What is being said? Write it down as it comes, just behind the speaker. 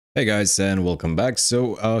Hey guys, and welcome back.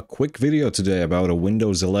 So a quick video today about a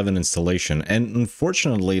Windows 11 installation, and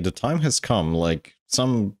unfortunately the time has come. Like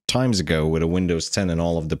some times ago with a Windows 10 and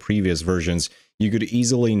all of the previous versions, you could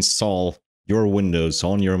easily install your Windows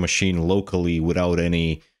on your machine locally without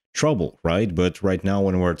any trouble, right? But right now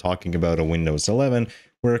when we're talking about a Windows 11,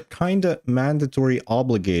 we're kind of mandatory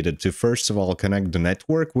obligated to first of all connect the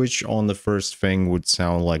network, which on the first thing would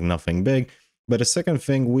sound like nothing big. But the second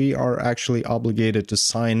thing, we are actually obligated to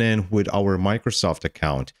sign in with our Microsoft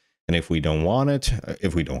account. And if we don't want it,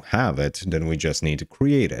 if we don't have it, then we just need to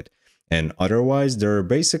create it. And otherwise, there are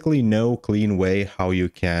basically no clean way how you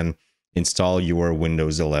can install your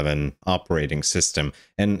Windows 11 operating system.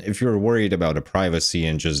 And if you're worried about the privacy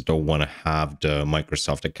and just don't want to have the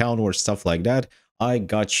Microsoft account or stuff like that, I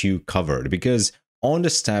got you covered, because on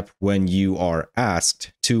the step when you are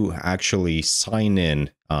asked to actually sign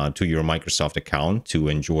in to your Microsoft account to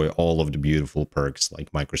enjoy all of the beautiful perks like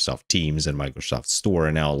Microsoft Teams and Microsoft Store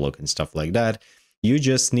and Outlook and stuff like that, you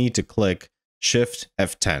just need to click Shift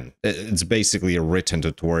F10. It's basically a written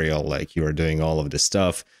tutorial, like you're doing all of this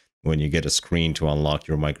stuff. When you get a screen to unlock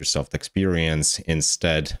your Microsoft experience,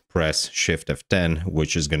 instead press Shift F10,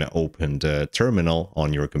 which is going to open the terminal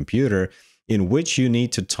on your computer, in which you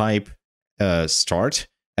need to type start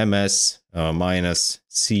ms minus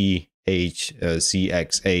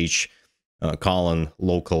cxh colon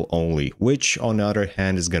local only, which on the other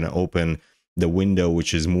hand is going to open the window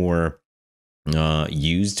which is more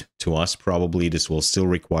used to us. Probably this will still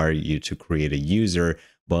require you to create a user,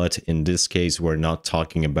 but in this case we're not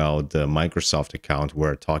talking about the Microsoft account,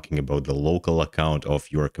 we're talking about the local account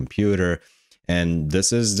of your computer. And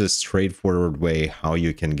this is the straightforward way how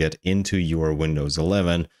you can get into your Windows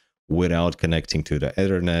 11 without connecting to the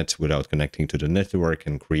Ethernet, without connecting to the network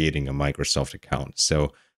and creating a Microsoft account.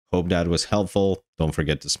 So hope that was helpful. Don't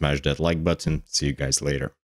forget to smash that like button. See you guys later.